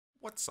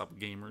What's up,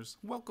 gamers?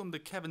 Welcome to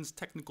Kevin's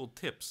Technical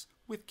Tips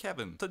with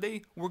Kevin.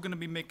 Today, we're going to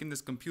be making this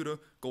computer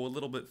go a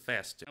little bit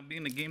faster. Now,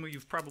 being a gamer,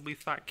 you've probably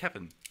thought,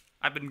 Kevin,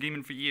 I've been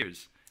gaming for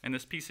years, and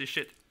this piece of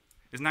shit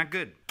is not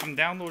good. I'm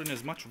downloading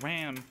as much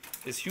RAM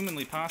as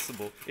humanly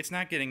possible. It's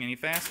not getting any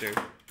faster.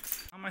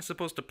 How am I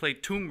supposed to play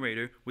Tomb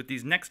Raider with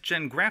these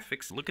next-gen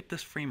graphics? Look at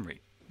this frame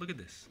rate. Look at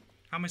this.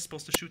 How am I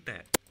supposed to shoot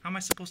that? How am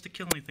I supposed to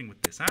kill anything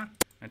with this, huh?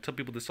 I tell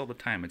people this all the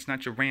time. It's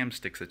not your RAM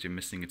sticks that you're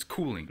missing, it's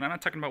cooling. And I'm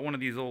not talking about one of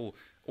these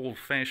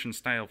old-fashioned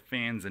style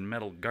fans and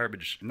metal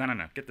garbage. No.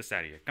 Get this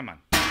out of here. Come on.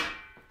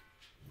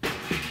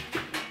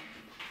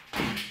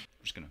 I'm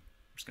just gonna.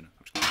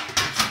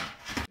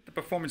 The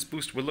performance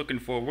boost we're looking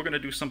for, we're gonna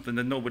do something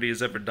that nobody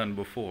has ever done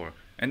before.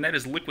 And that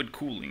is liquid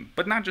cooling.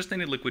 But not just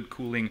any liquid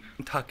cooling.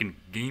 I'm talking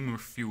gamer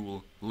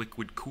fuel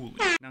liquid cooling.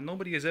 Now,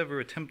 nobody has ever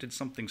attempted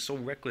something so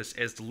reckless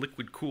as to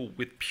liquid cool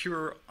with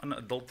pure,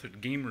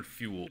 unadulterated gamer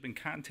fuel. I've been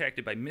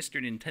contacted by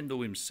Mr.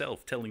 Nintendo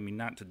himself telling me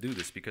not to do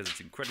this because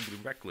it's incredibly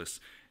reckless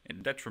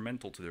and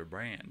detrimental to their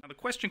brand. Now, the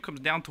question comes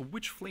down to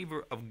which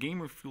flavor of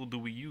gamer fuel do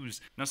we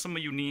use? Now, some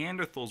of you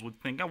Neanderthals would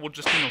think, oh, we'll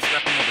just,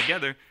 slap them all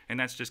together, and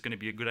that's just going to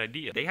be a good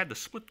idea. They had to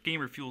split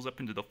gamer fuels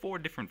up into the 4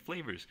 different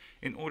flavors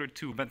in order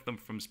to prevent them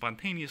from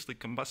spontaneously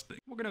combusting.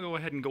 We're going to go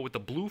ahead and go with the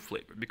blue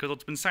flavor because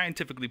it's been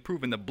scientifically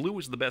proven that blue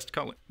is the best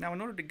color. Now,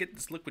 in order to get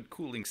this liquid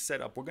cooling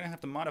set up, we're going to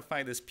have to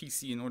modify this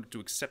PC in order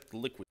to accept the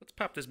liquid. Let's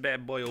pop this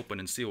bad boy open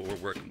and see what we're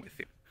working with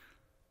here.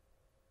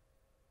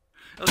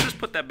 Let's just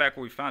put that back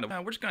where we found it.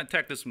 Now, we're just going to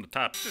attack this from the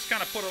top. Just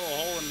kind of put a little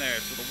hole in there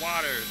so the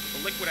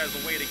liquid has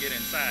a way to get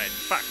inside.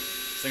 Fuck.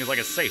 This thing is like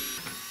a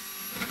safe.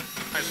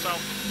 Alright, so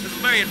this is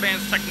very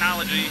advanced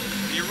technology.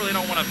 You really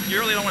don't want to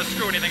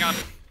screw anything up.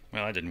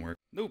 Well, that didn't work.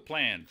 New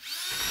plan.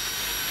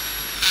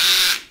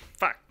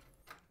 Fuck.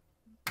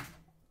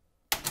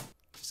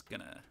 Just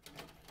gonna...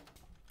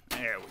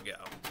 There we go.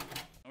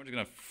 We're just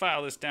gonna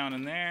file this down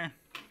in there.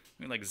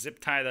 We zip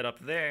tie that up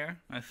there.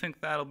 I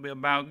think that'll be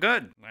about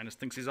good. Linus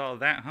thinks he's all of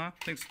that, huh?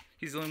 Thinks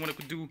he's the only one who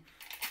could do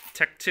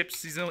tech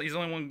tips. He's the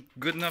only one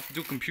good enough to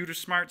do computer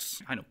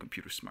smarts. I know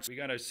computer smarts. We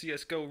got our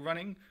CSGO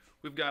running.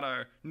 We've got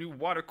our new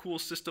water cool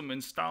system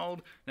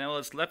installed. Now all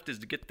that's left is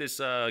to get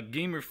this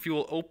gamer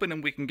fuel open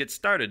and we can get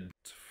started.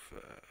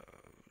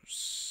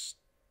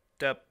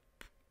 Step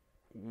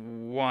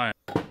 1.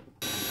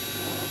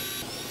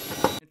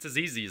 It's as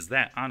easy as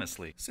that,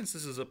 honestly. Since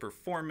this is a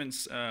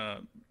performance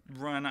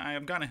run, I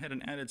have gone ahead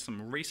and added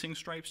some racing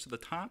stripes to the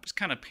top. Just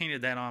kind of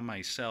painted that on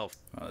myself.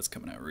 Oh, that's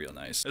coming out real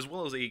nice. As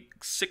well as a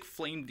sick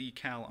flame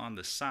decal on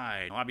the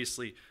side.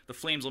 Obviously, the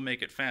flames will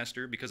make it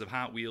faster because of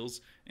Hot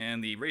Wheels,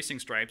 and the racing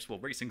stripes, well,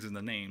 racing's in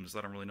the name, so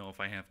I don't really know if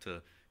I have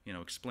to,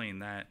 explain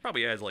that.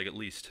 Probably adds at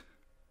least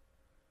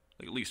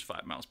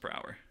 5 miles per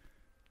hour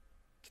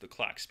to the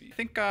clock speed. I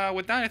think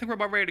with that, I think we're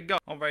about ready to go.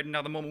 Alright,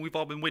 now the moment we've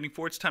all been waiting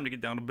for, it's time to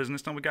get down to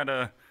business. Now we got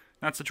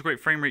not such a great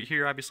frame rate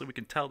here. Obviously we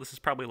can tell this is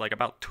probably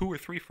about 2 or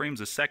 3 frames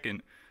a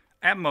second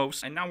at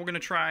most. And now we're gonna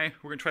try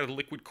the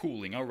liquid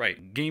cooling.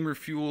 Alright, gamer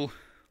fuel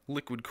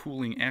liquid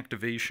cooling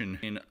activation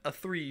in a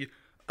 3,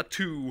 a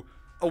 2,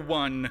 a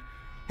 1.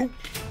 Hoop.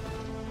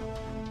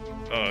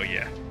 Oh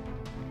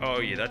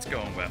yeah, that's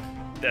going well.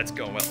 That's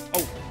going well.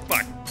 Oh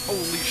fuck,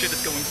 holy shit,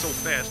 it's going so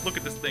fast. Look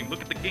at this thing,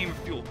 look at the gamer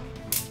fuel.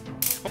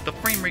 Oh, the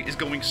frame rate is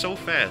going so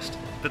fast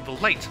that the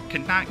light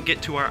cannot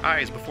get to our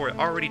eyes before it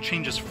already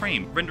changes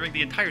frame, rendering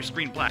the entire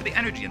screen black. The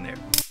energy in there.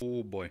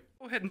 Oh boy.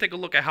 Go ahead and take a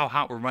look at how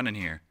hot we're running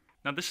here.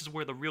 Now this is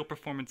where the real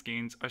performance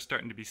gains are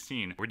starting to be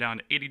seen. We're down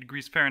to 80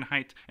 degrees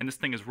Fahrenheit, and this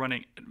thing is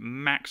running at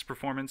max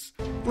performance.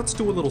 Let's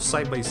do a little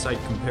side-by-side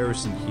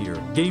comparison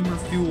here. Gamer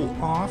fuel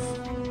off,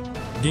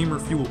 gamer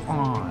fuel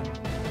on.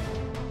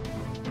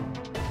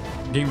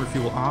 Gamer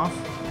fuel off,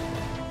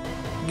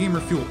 gamer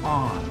fuel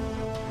on.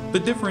 The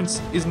difference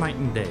is night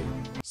and day.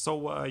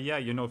 So yeah,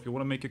 if you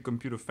want to make your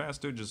computer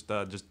faster, just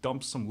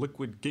dump some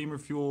liquid gamer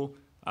fuel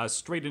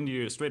straight into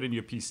your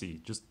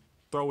PC. Just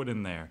throw it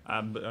in there.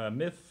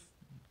 Myth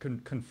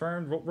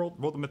confirmed. Roll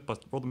the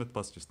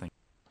Mythbusters thing.